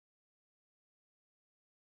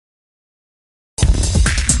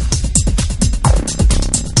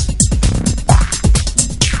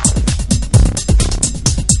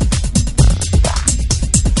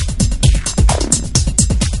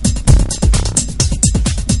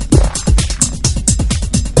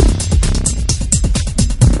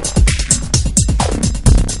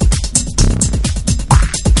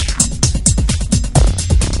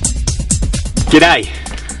G'day,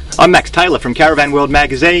 I'm Max Taylor from Caravan World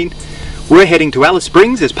magazine. We're heading to Alice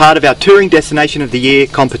Springs as part of our Touring Destination of the Year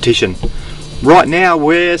competition. Right now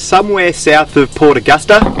we're somewhere south of Port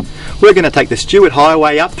Augusta. We're going to take the Stewart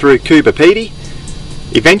Highway up through Coober Pedy.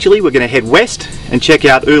 Eventually we're going to head west and check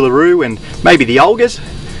out Uluru and maybe the Olgas.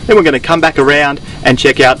 Then we're going to come back around and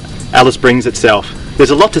check out Alice Springs itself.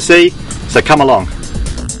 There's a lot to see, so come along.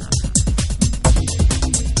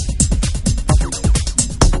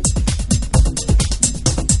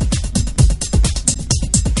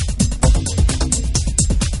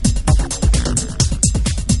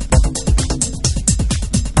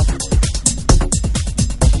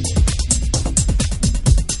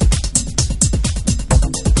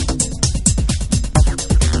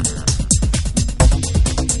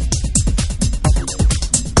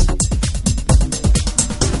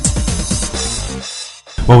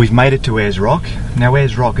 Well, we've made it to Ayers Rock. Now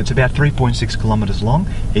Ayers Rock, it's about 3.6 kilometres long.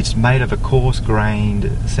 It's made of a coarse-grained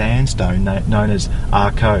sandstone known as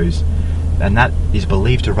Arkose, and that is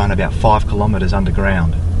believed to run about 5 kilometres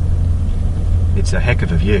underground. It's a heck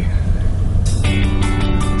of a view.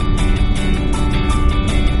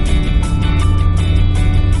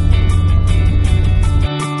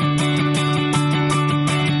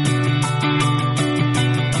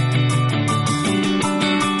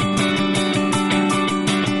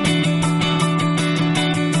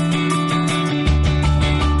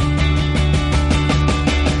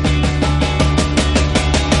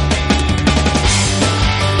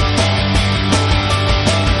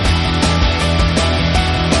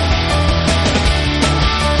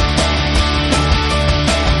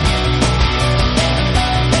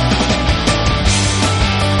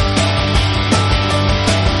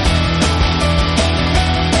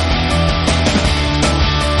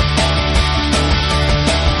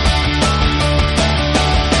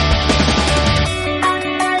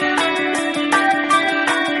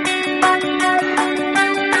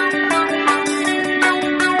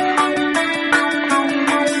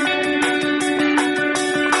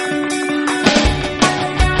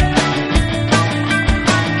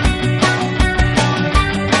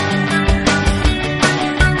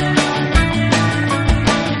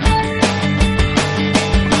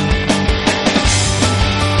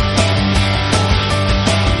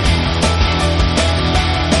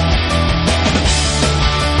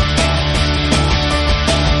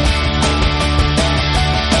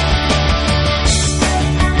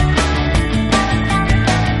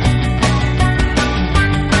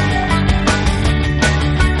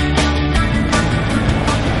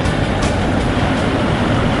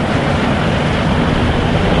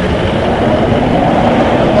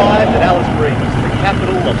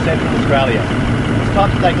 Central Australia. It's time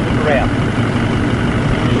to take a look around.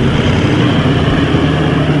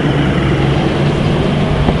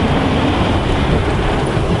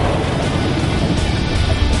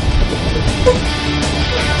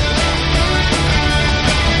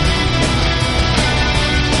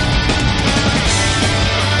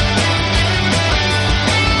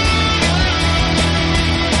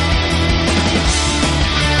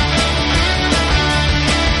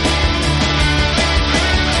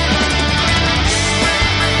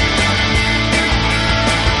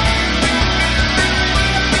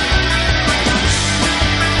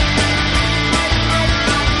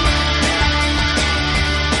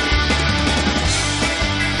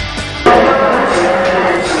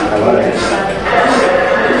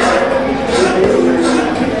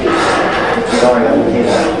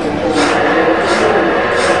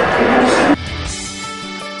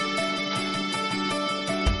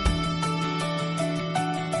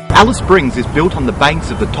 Alice Springs is built on the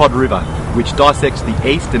banks of the Todd River, which dissects the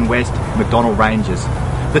east and west McDonnell Ranges.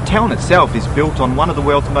 The town itself is built on one of the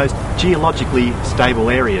world's most geologically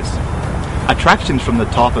stable areas. Attractions from the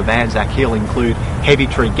top of Anzac Hill include Heavy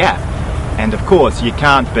Tree Gap, and of course you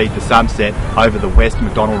can't beat the sunset over the West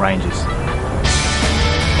McDonnell Ranges.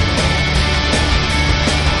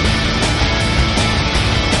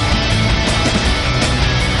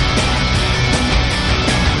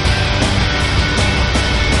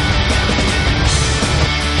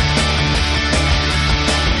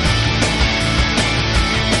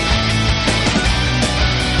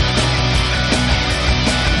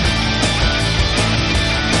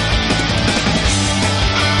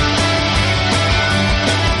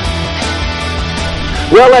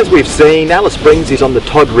 Well, as we've seen, Alice Springs is on the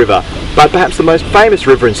Todd River, but perhaps the most famous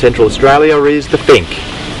river in Central Australia is the Finke.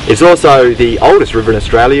 It's also the oldest river in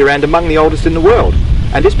Australia and among the oldest in the world.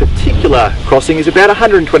 And this particular crossing is about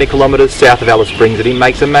 120 kilometres south of Alice Springs, and it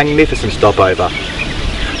makes a magnificent stopover.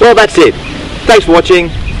 Well, that's it. Thanks for watching.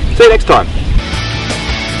 See you next time.